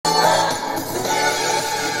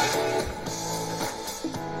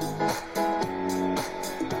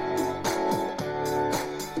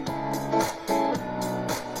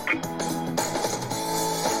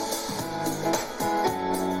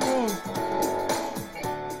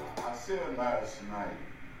last night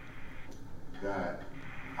that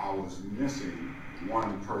I was missing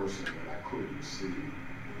one person that I couldn't see.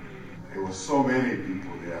 There were so many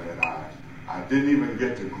people there that I didn't even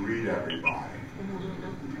get to greet everybody.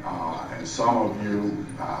 And some of you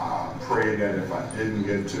pray that if I didn't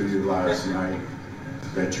get to you last night,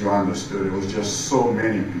 that you understood it was just so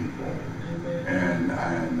many people. And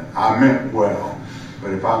I meant well,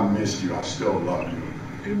 but if I missed you, I still love you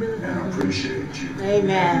and appreciate you.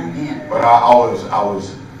 Amen. But I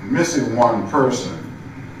was missing one person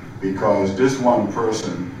because this one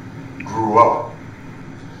person grew up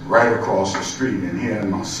right across the street, and he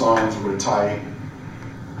and my sons were tight.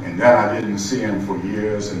 And then I didn't see him for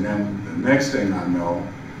years, and then the next thing I know,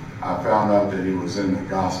 I found out that he was in the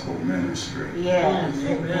gospel ministry. Yes.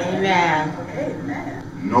 Amen. Amen.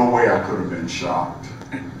 No way I could have been shocked,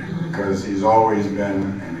 because he's always been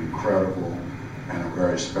an incredible and a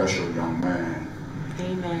very special young man.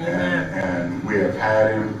 Amen. And we have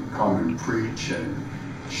had him come and preach and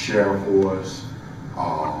share for us.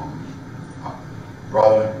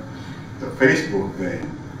 Brother, the Facebook thing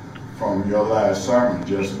from your last sermon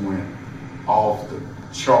just went off the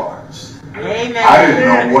charts. Amen. I didn't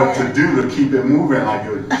know what to do to keep it moving like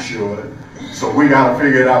it should. So we got to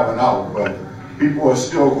figure that one out. But people are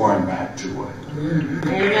still going back to it.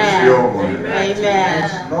 Amen. Still going back to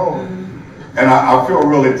it. And I feel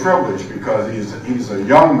really privileged because he's a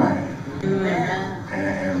young man.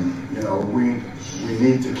 And you know, we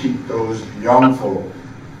need to keep those young folk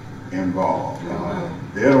involved.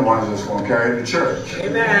 They're the ones that's going to carry the church.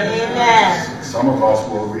 Amen. Some of us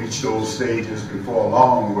will reach those stages before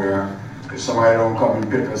long where if somebody don't come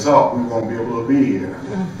and pick us up, we won't be able to be here.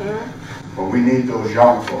 But we need those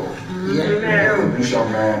young folk. And this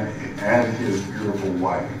young man and his beautiful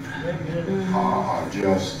wife are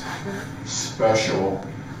just special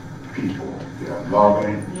people. They're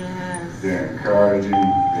loving, they're encouraging,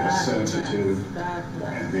 they're sensitive,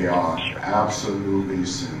 and they are absolutely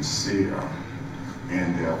sincere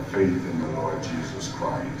in their faith in the Lord Jesus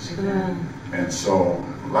Christ. And so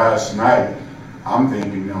last night, I'm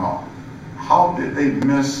thinking, how did they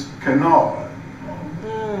miss Kennard?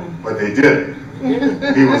 But they didn't.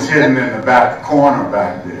 He was hidden in the back corner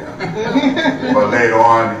back there. But later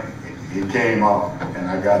on, he came up and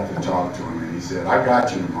I got to talk to him, and he said, I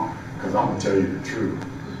got you, Mom, because I'm going to tell you the truth.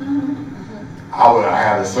 I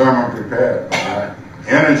had a sermon prepared, but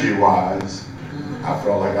energy-wise, I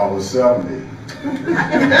felt like I was 70. I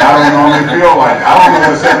don't normally feel like it. I don't know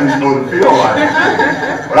what 70 is supposed to feel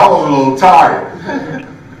like. But I was a little tired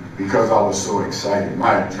because I was so excited.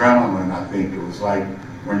 My adrenaline, I think it was like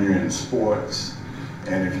when you're in sports,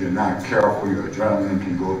 and if you're not careful, your adrenaline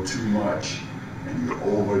can go too much, and you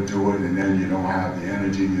overdo it, and then you don't have the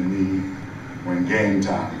energy you need when game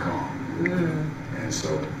time comes. And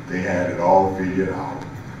so they had it all figured out.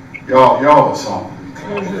 Y'all are something.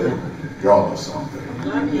 Y'all are something.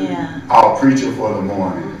 Our preacher for the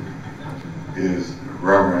morning is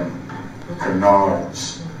Reverend Kennard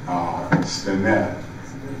Stinnett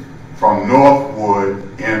from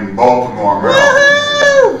Northwood in Baltimore, Maryland.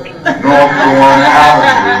 Northbourne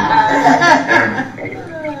Avenue and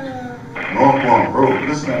Northbourne Road.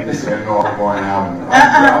 Listen to me say Northbourne Avenue.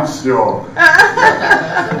 I'm still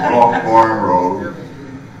Northbourne Road.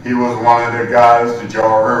 He was one of the guys that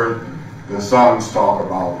y'all heard the sons talk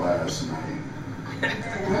about last night.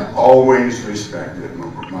 Always respected.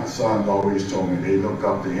 My sons always told me they looked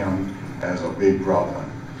up to him as a big brother.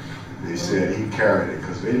 They said he carried it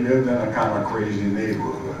because they lived in a kind of crazy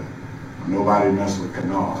neighborhood. Nobody messed with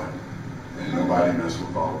Kennard, and nobody messed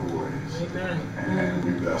with our boys. And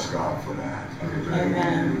we bless God for that.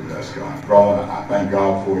 We bless God. Brother, I thank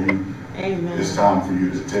God for you. It's time for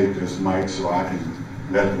you to take this mic so I can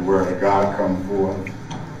let the word of God come forth.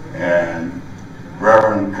 And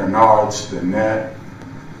Reverend Kennard Stinnett,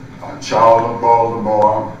 a child of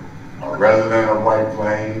Baltimore, a resident of White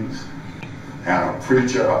Plains, and a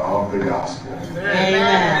preacher of the gospel.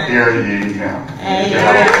 Hear ye him.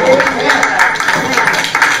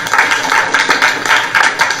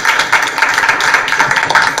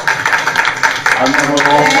 I never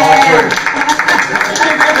lost my faith.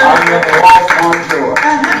 I never lost my joy.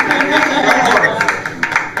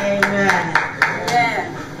 Amen.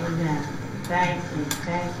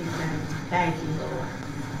 Thank you, Lord.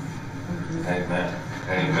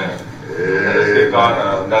 Amen. Let's give God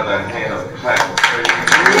another hand of clap of praise.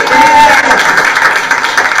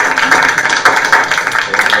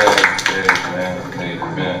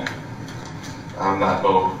 Amen. I'm not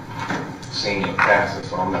no senior pastor,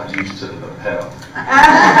 so I'm not used to the lapel.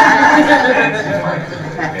 Amen.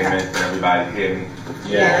 Can everybody hear me?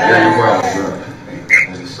 Very well, sir.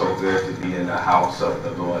 It's so good to be in house of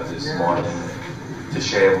the Lord this morning to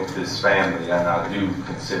share with this family, and I do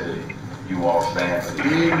consider you all family.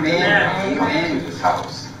 Amen. Coming to this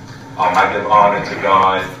house. I give honor to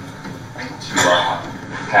God, to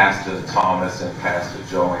Pastor Thomas and Pastor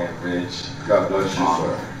Joanne Ridge. God bless you,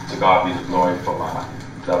 sir. To God be the glory for my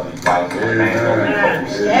lovely wife and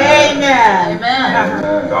host. Amen.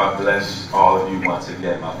 Amen. God bless all of you once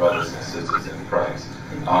again, my brothers and sisters in Christ.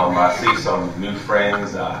 I see some new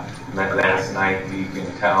friends. I met last night, Deacon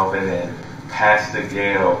Calvin and Pastor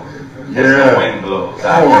Gail. As the wind blows.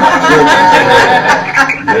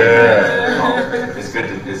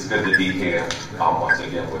 It's good to be here once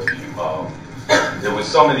again with you. There was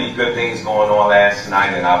so many good things going on last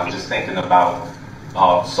night, and I was just thinking about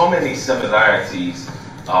so many similarities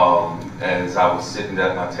as I was sitting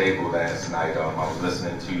at my table last night. I was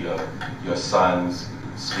listening to your sons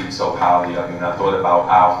speak so highly of you, and I thought about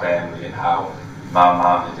our family and how my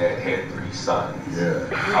mom and dad had 3 sons.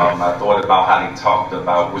 I thought about how they talked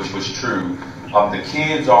about, which was true. The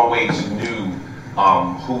kids always knew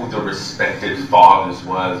who the respected fathers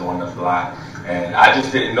was on the block, and I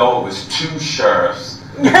just didn't know it was 2 sheriffs.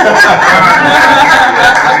 That's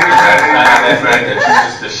right, that she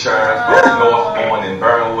was the sheriff of Northbourne in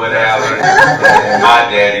Burnwood Alley, and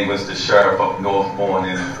my daddy was the sheriff of Northbourne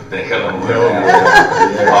in the Hillenwood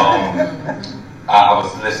Alley. I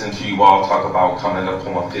was listening to you all talk about coming up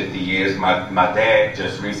on 50 years. My dad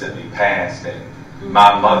just recently passed, and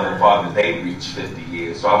my mother and father, they reached 50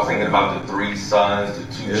 years. So I was thinking about the 3 sons, the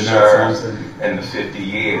 2 sheriffs, and the 50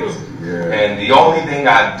 years. And the only thing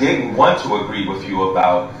I didn't want to agree with you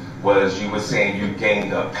about was you were saying you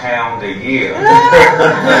gained a pound a year. And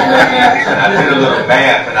I did a little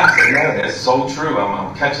math, and I said, man, that's so true.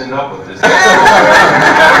 I'm catching up with this.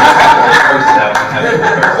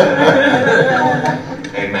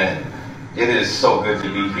 Amen. It is so good to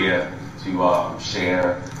be here to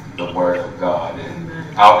share the Word of God. And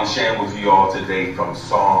I'll be sharing with you all today from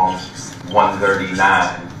Psalm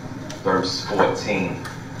 139, verse 14.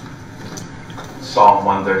 Psalm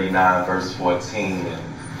 139, verse 14. And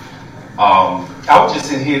I was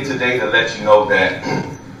just in here today to let you know that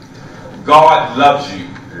God loves you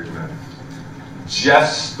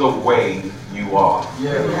just the way you are.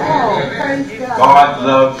 God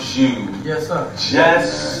loves you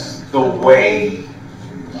just the way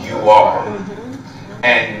you are.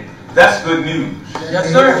 And that's good news.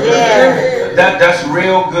 Yes, sir. That's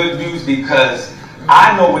real good news, because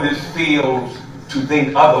I know what it feels to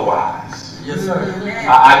think otherwise. Yes, sir.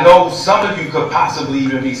 I know some of you could possibly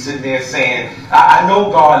even be sitting there saying, I know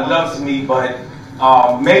God loves me, but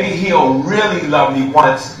maybe He'll really love me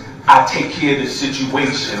once I take care of the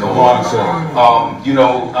situation. Or,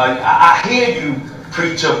 I hear you,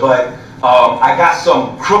 preacher, but I got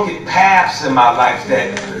some crooked paths in my life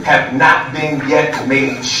that have not been yet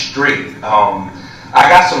made straight. I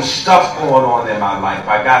got some stuff going on in my life.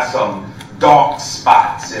 I got some dark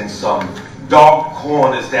spots and some dark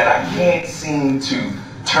corners that I can't seem to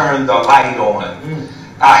turn the light on.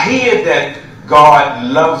 I hear that God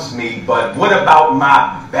loves me, but what about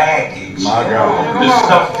my baggage? My God. The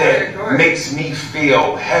stuff that makes me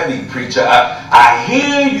feel heavy, preacher. I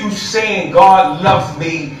hear you saying God loves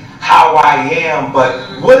me how I am,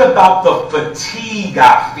 but what about the fatigue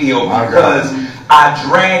I feel because I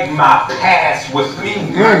drag my past with me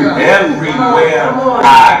everywhere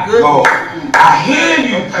I go? I hear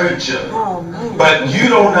you, preacher, but you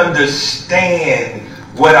don't understand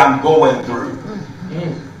what I'm going through.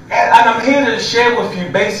 And I'm here to share with you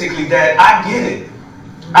basically that I get it.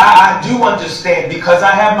 I do understand, because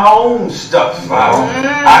I have my own stuff.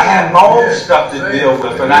 I have my own stuff to deal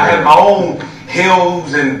with, and I have my own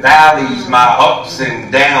hills and valleys, my ups and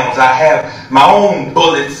downs. I have my own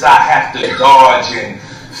bullets I have to dodge and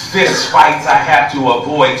fist fights I have to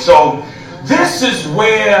avoid. So this is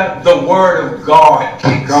where the Word of God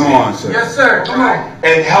kicks in. On, sir. Yes, sir. Come on.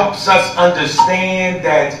 And helps us understand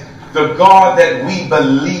that the God that we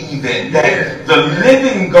believe in, that the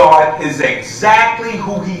living God is exactly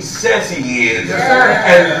who He says He is,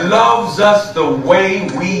 and loves us the way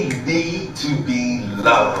we need to be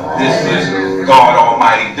loved. This is God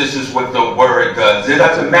Almighty. This is what the Word does. It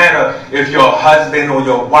doesn't matter if your husband or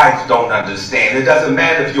your wife don't understand. It doesn't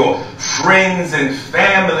matter if your friends and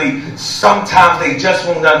family, sometimes they just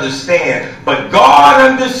won't understand. But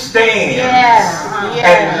God understands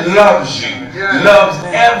and loves you. Loves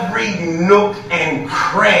every nook and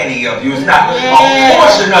cranny of you. It's not a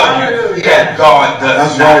portion of you that God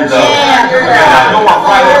does not love. And I know I'm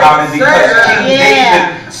right about it because King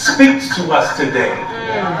David speaks to us today.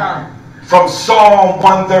 From Psalm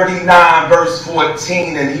 139 verse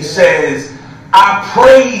 14, and he says, I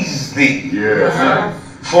praise thee, Yes.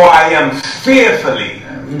 for I am fearfully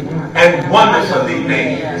and wonderfully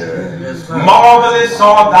made. Yes, sir. Marvelous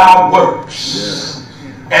are thy works,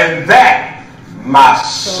 and that my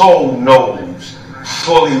soul knows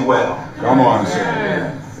fully well. Come on,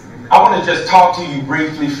 sir. I want to just talk to you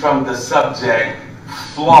briefly from the subject,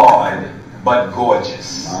 flawed but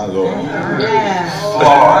gorgeous. My Lord. Yes.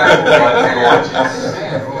 Flawed but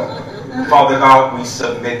gorgeous. Father God, we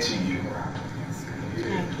submit to you.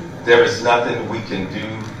 There is nothing we can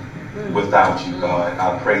do without you, God.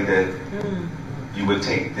 I pray that you would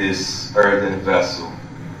take this earthen vessel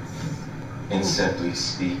and simply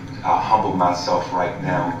speak. I humble myself right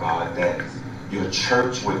now, God, that your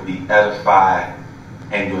church would be edified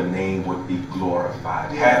and your name would be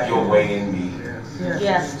glorified. Have your way in me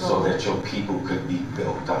Yes, so Lord. that your people could be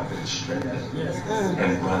built up and strengthened Yes.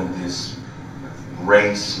 and run this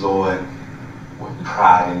race, Lord, with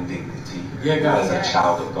pride and dignity Yeah, God. as a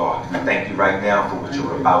child of God. I thank you right now for what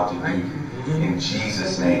you're about to do. In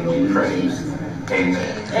Jesus' name we pray.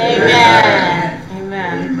 Amen. Amen.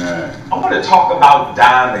 Amen. Amen. I want to talk about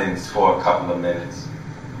diamonds for a couple of minutes.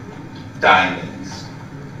 Diamonds.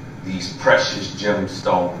 These precious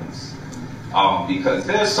gemstones. Because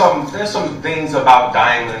there's some things about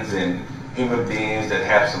diamonds and human beings that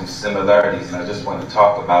have some similarities, and I just want to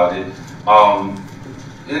talk about it.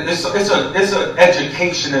 It's an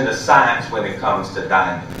education in the science when it comes to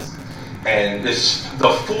diamonds, and it's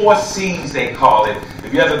the 4 C's they call it.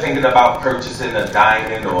 If you're ever thinking about purchasing a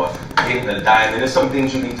diamond or getting a diamond, there's some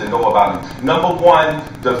things you need to know about it. Number 1,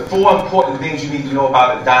 the 4 important things you need to know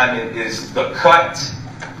about a diamond is the cut.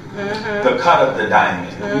 The cut of the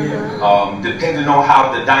diamond. Depending on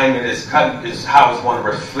how the diamond is cut is how it's going to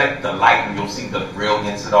reflect the light, and you'll see the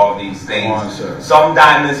brilliance and all these things. Come on, sir. Some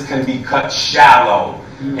diamonds can be cut shallow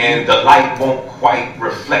and the light won't quite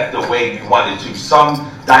reflect the way you want it to.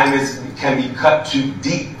 Some diamonds can be cut too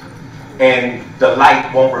deep and the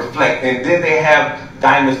light won't reflect. And then they have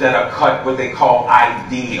diamonds that are cut what they call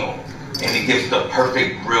ideal, and it gives the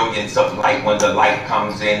perfect brilliance of light. When the light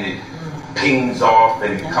comes in, it pings off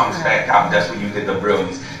and comes back out. That's when you get the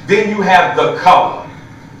brilliance. Then you have the color.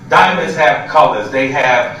 Diamonds have colors. They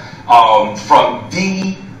have from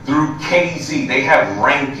D through KZ. They have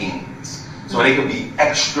rankings, so they can be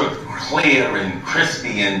extra clear and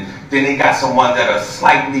crispy. And then they got some ones that are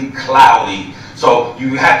slightly cloudy. So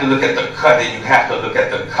you have to look at the cut and you have to look at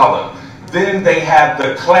the color. Then they have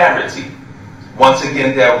the clarity. Once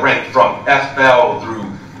again, they're ranked from FL through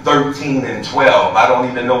 13 and 12. I don't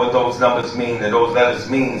even know what those numbers mean and those letters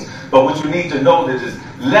means. But what you need to know is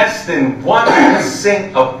less than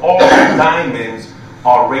 1% of all diamonds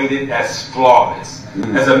are rated as flawless.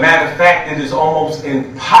 As a matter of fact, it is almost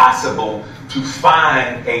impossible to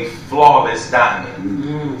find a flawless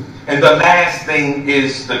diamond. And the last thing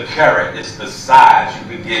is the carat. It's the size.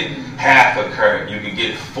 You could get half a carat. You could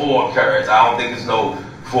get 4 carats. I don't think there's no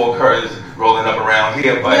 4 carats rolling up around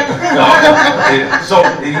here, but so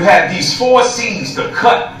you have these 4 C's: the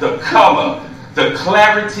cut, the color, the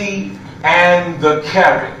clarity, and the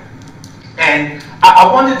carat. And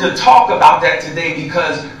I wanted to talk about that today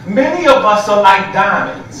because many of us are like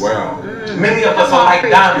diamonds. Well, Many of us are like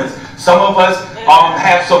diamonds. Some of us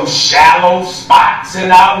have some shallow spots in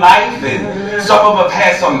our life, and some of us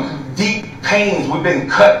have some deep pains. We've been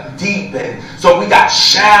cut deep, and so we got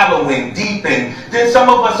shallow and deep. And then some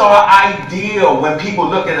of us are ideal. When people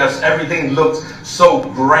look at us, everything looks so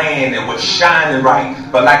grand and we're shining right.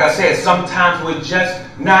 But like I said, sometimes we're just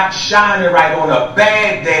not shining right. On a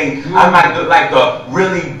bad day, I might look like a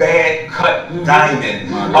really bad cut diamond.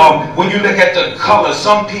 When you look at the color,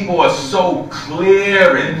 some people are so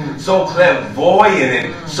clear and so clairvoyant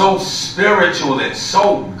and so spiritual and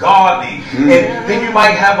so godly. And then you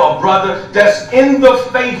might have a brother that's in the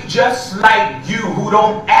faith just like you, who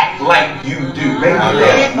don't act like you do. Maybe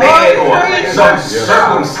they're mad, or some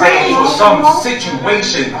circumstance or some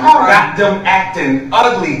situation got them acting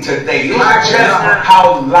ugly today. It's just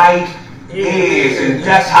how life is, and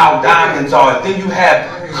that's how diamonds are. Then you have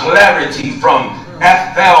clarity from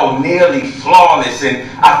FL, nearly flawless. And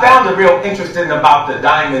I found it real interesting about the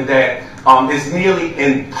diamond that it's nearly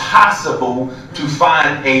impossible to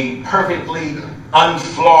find a perfectly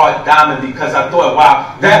unflawed diamond, because I thought,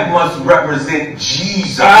 wow, that must represent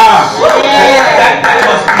Jesus. That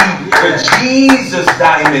must be the Jesus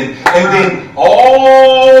diamond. And then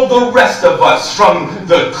all the rest of us, from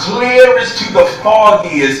the clearest to the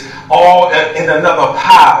foggiest, all in another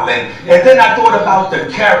pile. And then I thought about the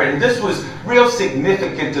carat. And this was real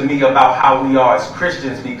significant to me about how we are as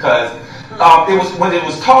Christians, because it was when it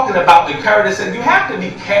was talking about the carat, it said you have to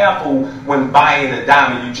be careful when buying a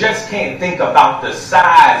diamond. You just can't think about the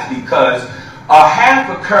size, because a half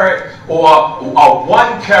a carat or a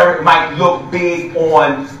 1 carat might look big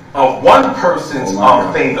on one person's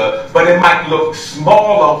finger, but it might look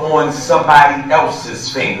smaller on somebody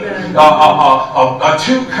else's finger. A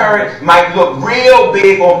 2 carat might look real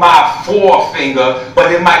big on my forefinger,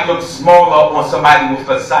 but it might look smaller on somebody with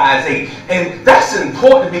a size 8. And that's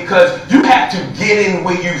important, because you have to get in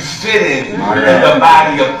where you fit in the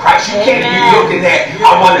body of Christ. You can't be looking at,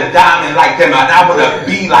 I want a diamond like them, and I want to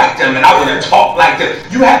be like them, and I want to talk like them.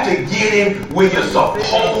 You have to get in where you're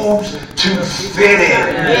supposed to fit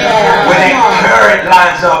in. When that carat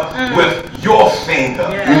lines up with your finger,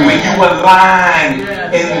 when you align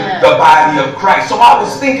in the body of Christ. So I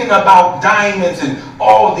was thinking about diamonds and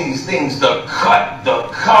all these things, the cut, the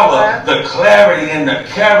color, the clarity, and the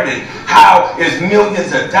carat. How is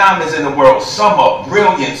millions of diamonds in the world? Some are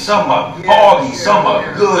brilliant, some are boggy, some are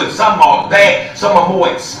good, some are bad, some are more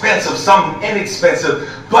expensive, some inexpensive,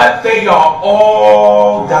 but they are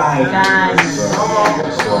all diamonds.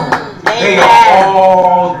 They are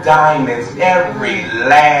all diamonds, every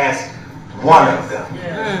last one of them.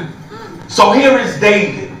 So here is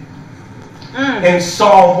David in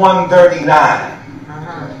Psalm 139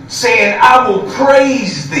 saying, I will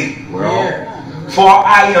praise thee, for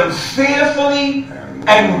I am fearfully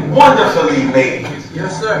and wonderfully made.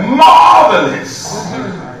 Yes, sir. Marvelous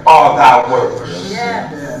are thy works.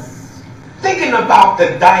 Thinking about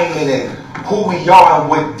the diamond and who we are and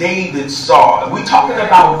what David saw. We're talking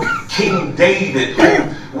about King David, who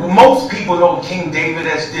most people know King David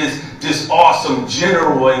as this awesome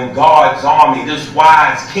general in God's army, this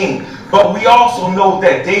wise king. But we also know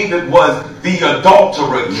that David was the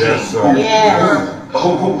adulterer king.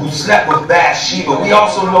 Who slept with Bathsheba. We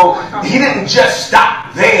also know he didn't just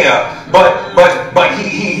stop there, but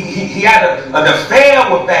he had an affair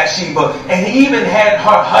with Bathsheba, and he even had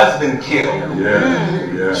her husband killed.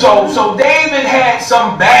 So David had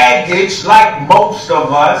some baggage, like most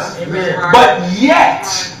of us. But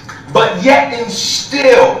yet and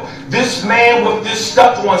still, this man with this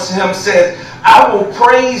stuff on him says, I will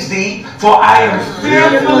praise thee, for I am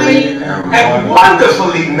fearfully and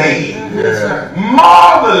wonderfully made.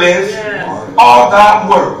 Marvelous are thy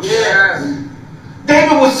works.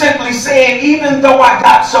 David was simply saying, even though I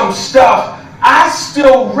got some stuff, I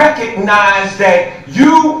still recognize that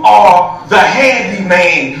you are the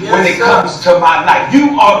handyman when it comes to my life.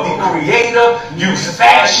 You are the creator. You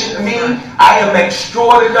fashioned me. I am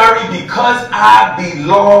extraordinary because I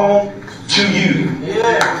belong to you.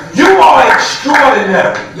 You are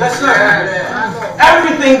extraordinary. Yes, sir.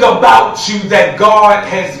 Everything about you that God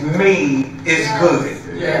has made is good.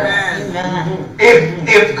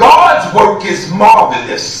 If God's work is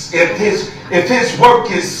marvelous, if his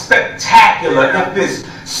work is spectacular, if it's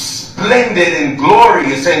splendid and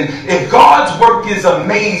glorious, and if God's work is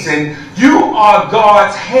amazing, you are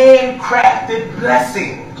God's handcrafted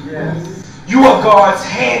blessing. You are God's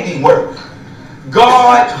handiwork.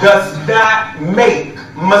 God does not make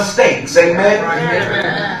mistakes. Amen.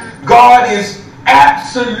 God is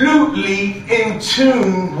absolutely in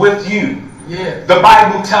tune with you. The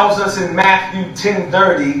Bible tells us in Matthew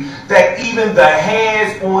 10:30 that even the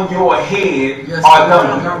hairs on your head are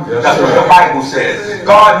numbered. That's what the Bible says.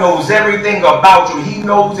 God knows everything about you. He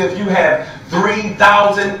knows if you have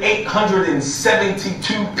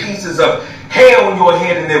 3,872 pieces of hair on your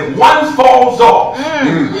head, and if one falls off,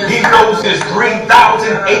 he knows there's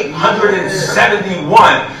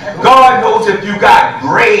 3,871. God knows if you got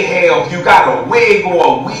gray hair, if you got a wig or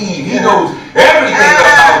a weave. He knows everything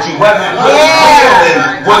about you, whether it was real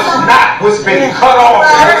and what's not, what's been cut off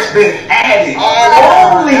and what's been added.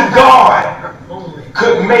 Only God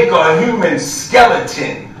could make a human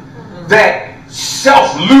skeleton that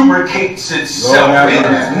self-lubricates itself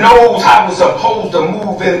and knows how it's supposed to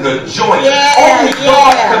move in the joints. Only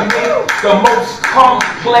God can make the most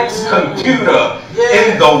complex computer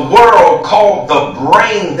in the world, called the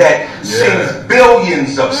brain, that sends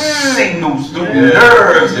billions of signals through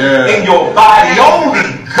nerves in your body. Only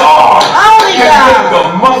God can make a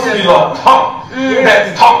muscular pump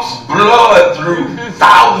that pumps blood through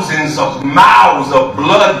thousands of miles of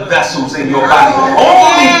blood vessels in your body.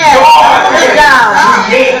 Only God can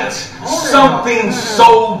create something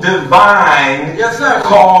so divine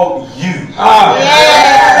called you.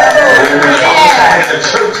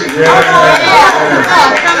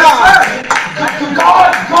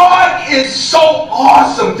 God is so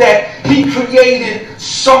awesome that he created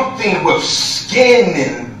something with skin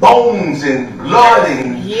and bones and blood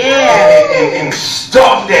and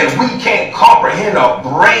stuff that we can't comprehend, a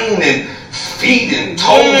brain and feet and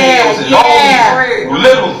toenails and all these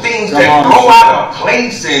little things that go out of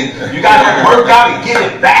place, and you got to work out and get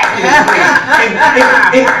it back in place.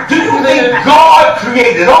 And do you think God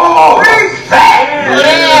created all of that?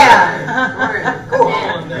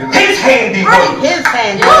 His handiwork. His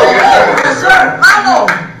handiwork. Yes, sir.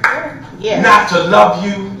 Not to love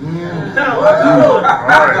you.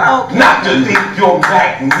 Not to think you're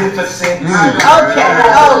magnificent. Not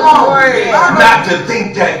to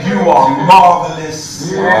think that you are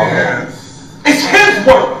marvelous. It's His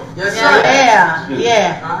work. Yes, sir.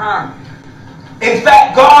 In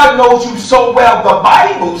fact, God knows you so well. The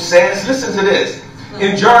Bible says, listen to this,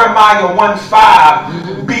 in Jeremiah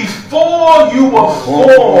 1:5, before you were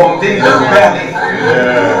formed in the belly,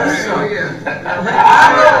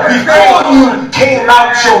 before you came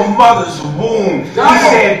out your mother's womb, He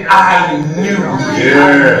said, I knew you.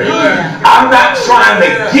 I'm not trying to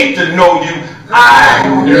get to know you. I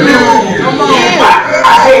knew you.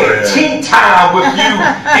 I had tea time with you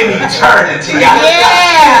in eternity. I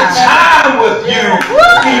had time with you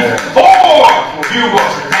before you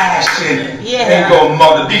were fashioned in your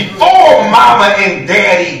mother. Before mama and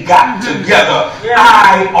daddy got together,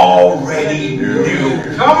 I already knew.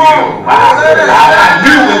 Come on. I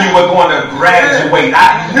knew when you were going to graduate.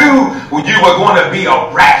 I knew when you were going to be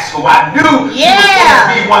a rascal. I knew you were going to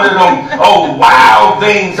be one of them wild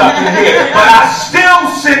things up in here. But I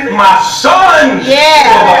still sent my son for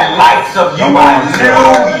the likes of you. I knew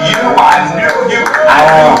you. I knew you. I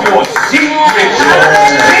knew your secrets, your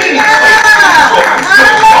things.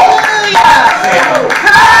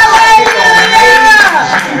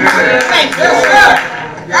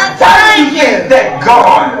 Why do you think that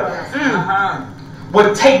God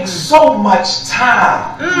would take so much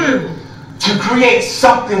time to create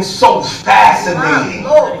something so fascinating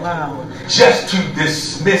just to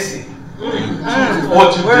dismiss it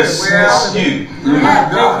or to dismiss you?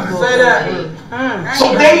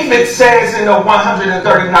 So David says in the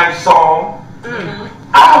 139th Psalm,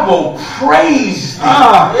 I will praise thee.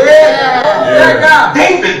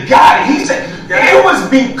 David got it. He said it was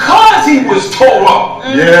because he was tore up.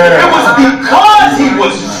 It was because he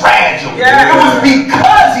was fragile. It was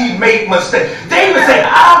because he made mistakes. David said,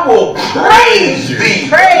 I will praise thee,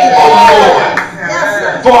 O Lord,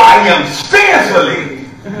 for I am fearfully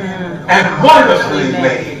and wonderfully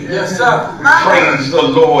made. Yes, sir. Praise the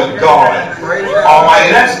Lord God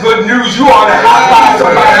Almighty. That's good news. You ought to high-five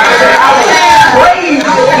somebody and say, I will praise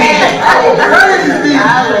thee. I will praise thee.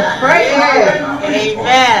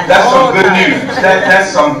 Amen. That's some good news.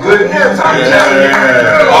 That's some good news. I'm telling you.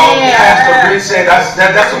 Pastor Rich said that's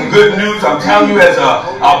some good news. I'm telling you, as a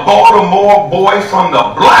Baltimore boy from the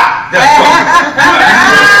block, that's some good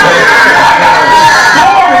news.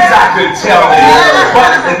 Stories I could tell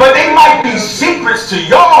you, but they might be secrets to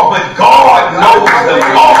y'all, but God knows them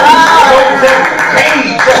all. He knows every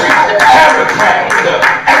page, every paragraph, the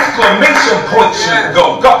exclamation point should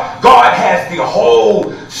go. God has the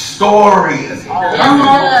whole story.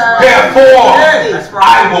 Therefore,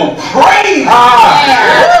 I will praise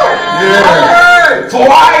for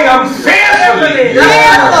I am fearfully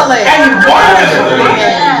and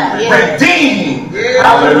wonderfully redeemed.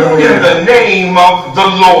 In the name of the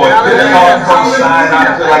Lord. God from sign,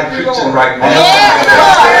 I feel like preaching right now.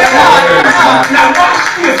 Now watch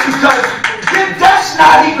this, because that's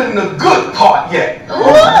not even the good part yet.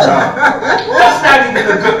 That's not even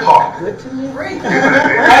the good part.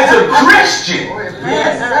 As a Christian,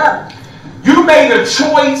 you made a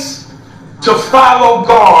choice to follow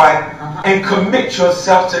God and commit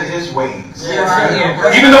yourself to His ways.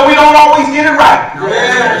 Even though we don't always get it right.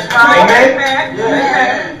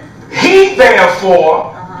 Amen. He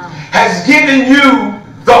therefore has given you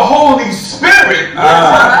the Holy Spirit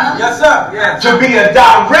to be a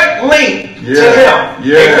direct link to Him.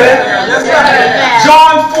 Amen.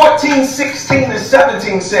 John 14:16 and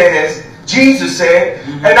 17 says, Jesus said,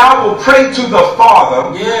 and I will pray to the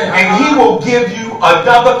Father, and He will give you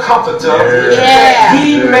another comforter, that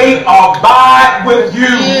He may abide with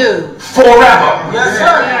you forever.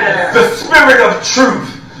 The Spirit of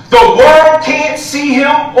truth. The world can't see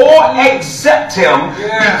Him or accept Him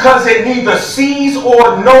because it neither sees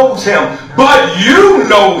or knows Him. But you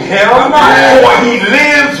know Him, for He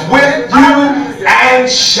lives with you and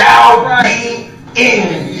shall be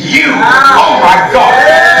in you. Oh my God.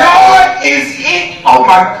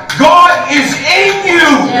 God is in you.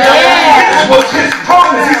 This was His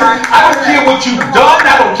promise. He said, I don't care what you've done.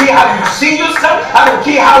 I don't care how you see yourself. I don't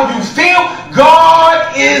care how you feel.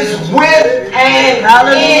 God is with and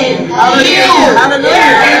in you.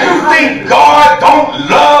 And you think God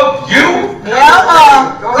don't love you?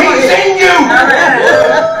 He's in you.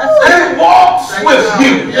 He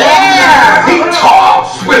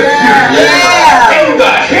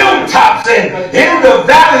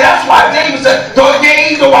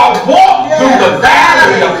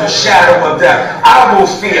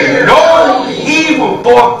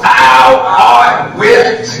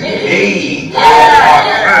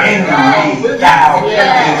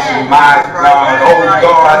My God, oh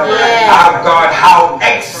God, our God, how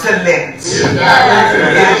excellent is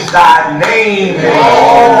thy name in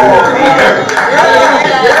all the earth.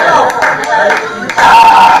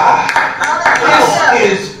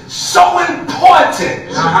 This is so important.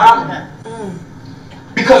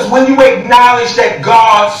 Because when you acknowledge that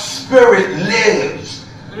God's Spirit lives,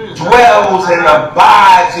 dwells, and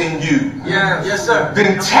abides in you,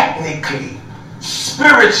 then technically,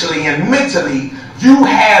 spiritually, and mentally, you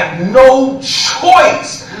have no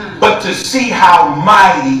choice but to see how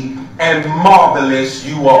mighty and marvelous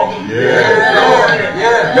you are.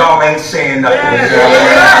 Y'all ain't saying nothing.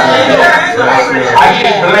 I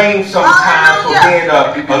get blamed sometimes for being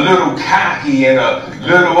a little cocky and a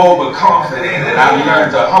little overconfident, and I've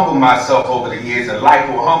learned to humble myself over the years, and life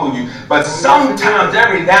will humble you. But sometimes,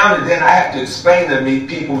 every now and then, I have to explain to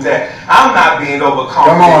people that I'm not being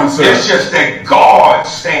overconfident. Come on, sir. It's just that God's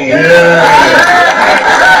saying, I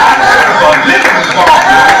serve a living God.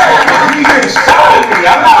 He's inside of me.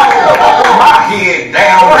 I'm not going to hold my head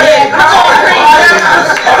down. Come on,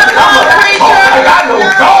 preacher. I know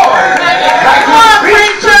God. Like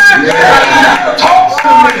preacher. Talks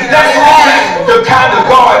to me. That's the kind of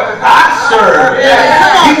God I serve.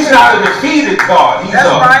 He's not a defeated God. He's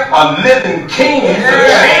a living king. He's a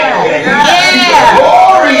champion. He's a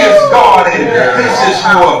glorious God. And this is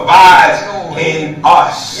who abides in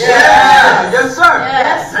us. Yes, sir.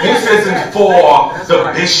 This isn't for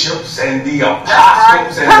the bishops and the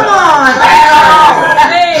apostles and Come on.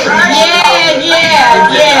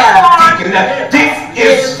 This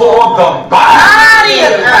is for the body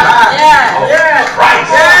of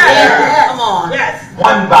Christ. Come on.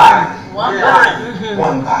 One body. One body.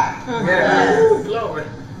 One body. Glory.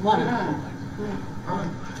 One body.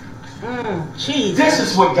 Jesus. This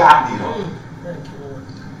is what got me though.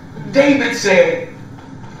 David said,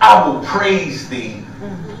 I will praise thee,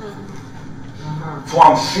 for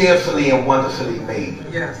I'm fearfully and wonderfully made.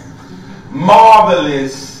 Yes.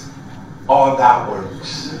 Marvelous are thy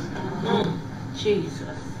works.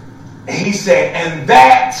 Jesus. And he said, and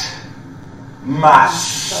that my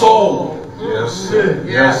soul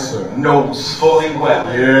knows fully well.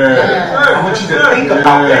 I want you to think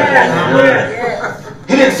about that.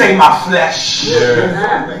 He didn't say my flesh.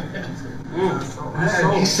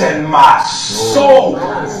 He said my soul.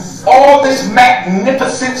 All this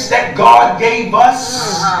magnificence that God gave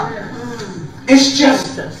us, it's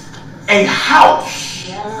just a house.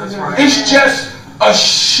 It's just a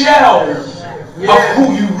shell of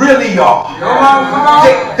who you really are.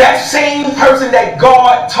 That same person that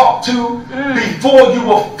God talked to before you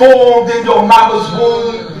were formed in your mama's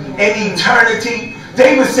womb in eternity,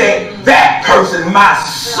 David said, that person, my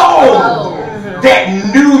soul, that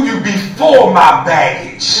knew you before my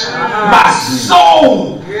baggage, my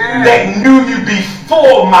soul that knew you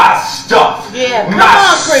before my stuff,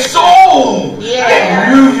 my soul that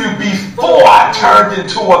knew you before I turned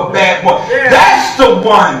into a bad boy. That's the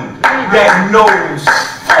one that knows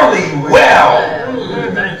fully well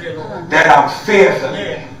that I'm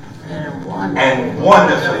fearfully and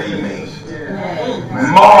wonderfully made.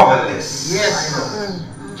 Marvelous.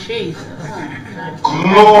 Jesus.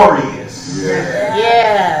 Glorious.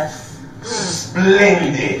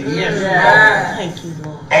 Splendid. Thank you,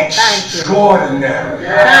 Lord. Extraordinary.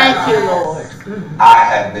 Thank you, Lord. I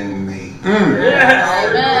have been made.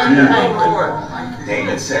 Amen.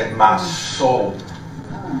 David said, my soul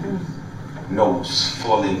knows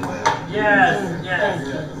fully well.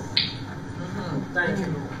 Thank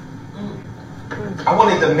you. I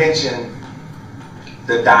wanted to mention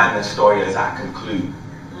the diamond story as I conclude.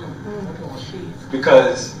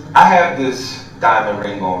 Because I have this diamond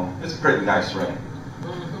ring on. It's a pretty nice ring.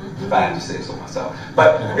 If I have to say so myself.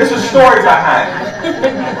 But there's a story behind it.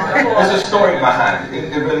 There's a story behind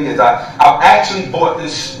it. It really is. I actually bought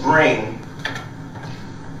this ring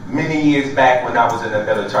many years back when I was in the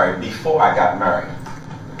military, before I got married.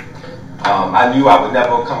 I knew I would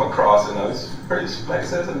never come across, and it's pretty, like I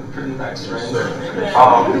said, it's a pretty nice ring.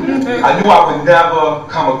 I knew I would never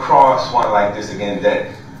come across one like this again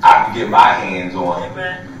that I could get my hands on.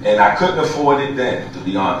 And I couldn't afford it then, to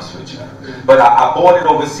be honest with you. But I bought it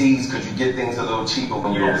overseas because you get things a little cheaper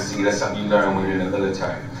when you're overseas. That's something you learn when you're in the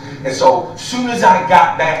military. And so, as soon as I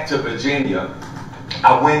got back to Virginia,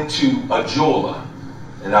 I went to a jeweler.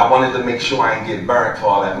 And I wanted to make sure I didn't get burnt for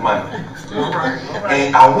all that money.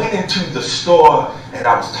 And I went into the store and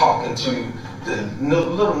I was talking to the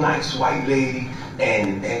little nice white lady.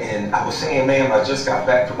 And I was saying, ma'am, I just got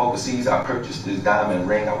back from overseas. I purchased this diamond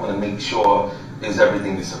ring. I want to make sure it's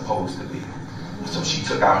everything it's supposed to be. So she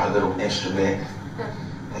took out her little instrument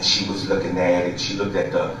and And she was looking at it. She looked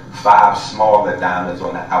at the 5 smaller diamonds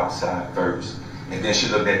on the outside first. And then she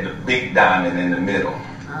looked at the big diamond in the middle.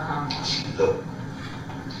 She looked.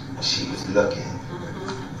 She was looking.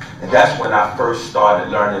 And that's when I first started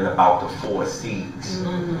learning about the 4 seeds.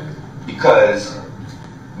 Because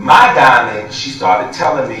my diamond, she started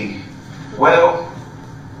telling me, well,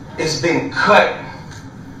 it's been cut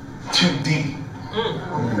too deep.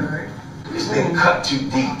 It's been cut too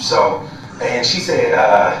deep. So, and she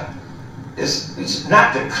said, it's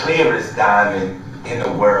not the clearest diamond in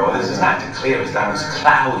the world. This is not the clearest diamond. It's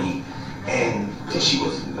cloudy. And she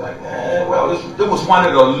was like, well, it was one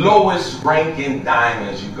of the lowest ranking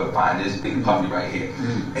diamonds you could find. This big puppy right here.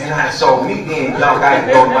 And so me being young, I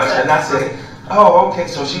didn't know much. And I said, oh, okay.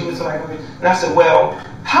 So she was like, okay. And I said, well,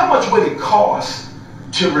 how much would it cost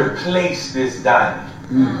to replace this diamond?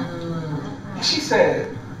 And she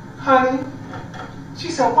said, honey, she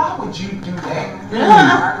said, why would you do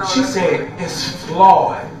that? She said, it's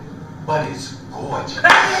flawed, but it's gorgeous. She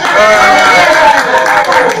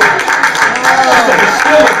said, it's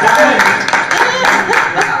still a diamond.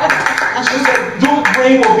 She said, your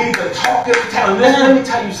ring will be the talk of the town. Let me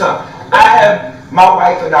tell you something. My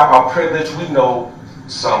wife and I are privileged. We know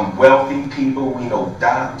some wealthy people. We know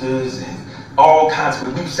doctors and all kinds of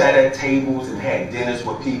people. We've sat at tables and had dinners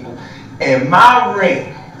with people. And my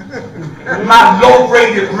ring, my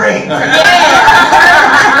low-rated ring,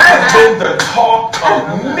 has been the talk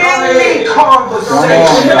of many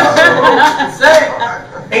conversations.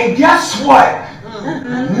 And guess what?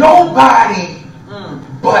 Nobody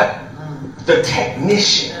but the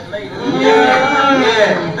technician.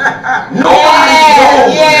 Nobody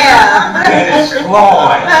knows that it's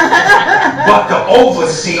flawed, but the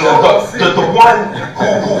overseer, the one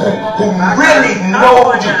who really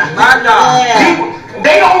knows you.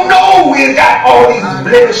 They don't know we got all these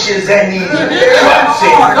blemishes and these cuts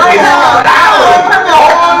and it's loud.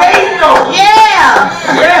 All they know.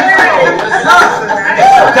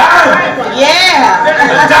 It's a diamond.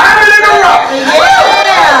 A diamond in the rough.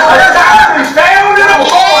 A diamond found in a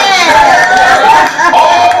void.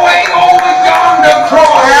 All the way over yonder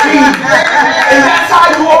cross. And that's how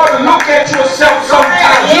you ought to look at yourself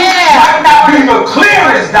sometimes. You might not be the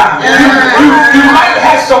clearest diamond. You might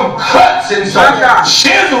have some cuts and some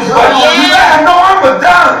chisels, but you gotta know I'm a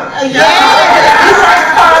diamond. You might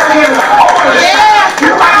find me in the corner.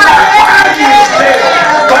 You might not find me in the center,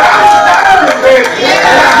 but I'm a diamond, baby. And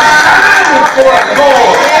I'm shining for the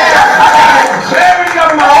Lord. I got clarity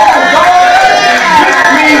of my own. God is with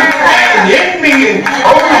me and in me, and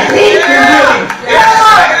only He can really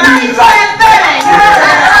expect me like that.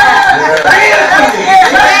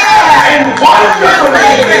 And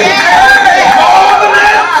wonderfully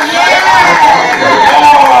marvelous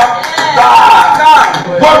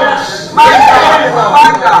works.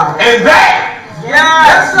 And that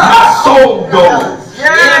my soul goes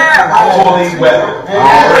holy well.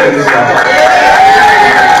 Praise God.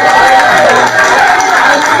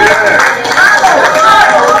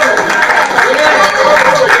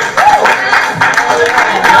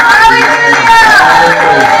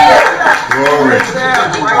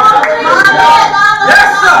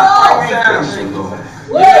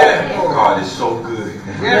 God is so good.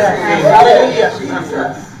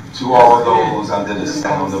 To all those under the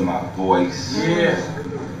sound of my voice.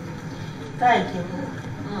 Thank you.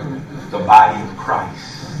 The body of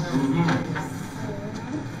Christ.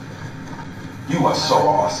 You are so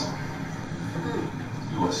awesome.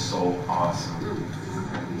 You are so awesome.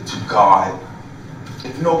 To God,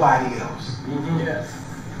 if nobody else.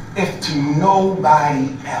 If to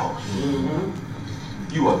nobody else.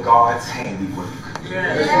 You are God's handiwork.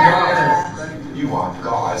 You are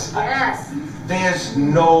God's. There's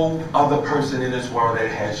no other person in this world that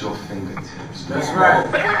has your fingertips. That's right.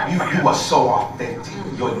 You are so authentic.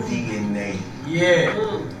 Your DNA.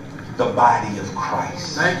 The body of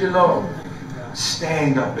Christ. Thank you, Lord.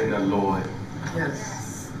 Stand up in the Lord.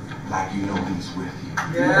 Like you know He's with you.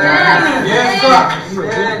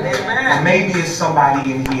 Or maybe it's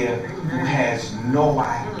somebody in here who has no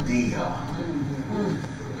idea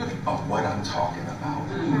of what I'm talking about.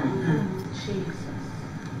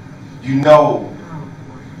 You know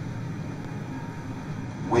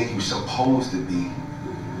where you're supposed to be.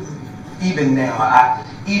 Even now that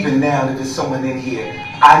there's someone in here,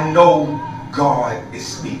 I know God is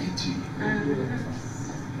speaking to you.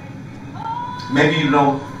 Maybe you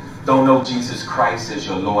don't know Jesus Christ as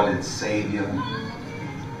your Lord and Savior.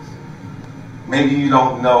 Maybe you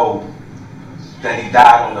don't know that He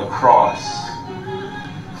died on the cross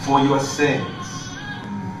for your sins,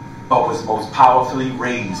 but was most powerfully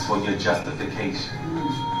raised for your justification.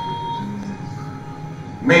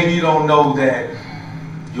 Maybe you don't know that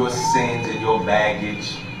your sins and your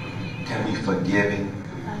baggage can be forgiven.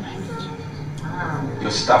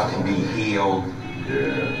 Your stuff can be healed.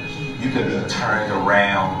 You can be turned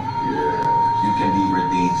around. You can be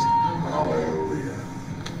redeemed. Hallelujah.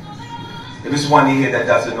 If there's one here that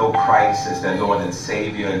doesn't know Christ as their Lord and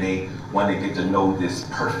Savior, and they want to get to know this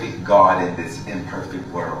perfect God in this imperfect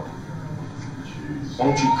world,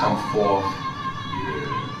 won't you come forth?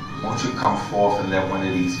 Won't you come forth and let one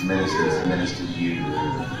of these ministers minister to you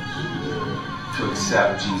to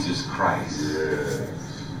accept Jesus Christ,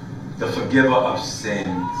 the forgiver of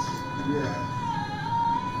sins?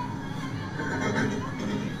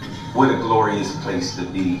 What a glorious place to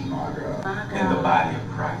be in the body of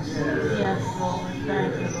Christ. Yes, Lord.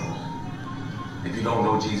 Thank you, Lord. If you don't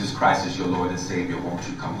know Jesus Christ as your Lord and Savior, won't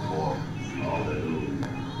you come forth? Hallelujah.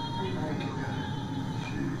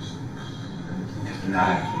 If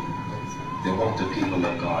not, then won't the people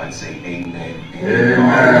of God say amen? Amen.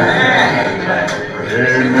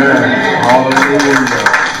 Amen. Hallelujah.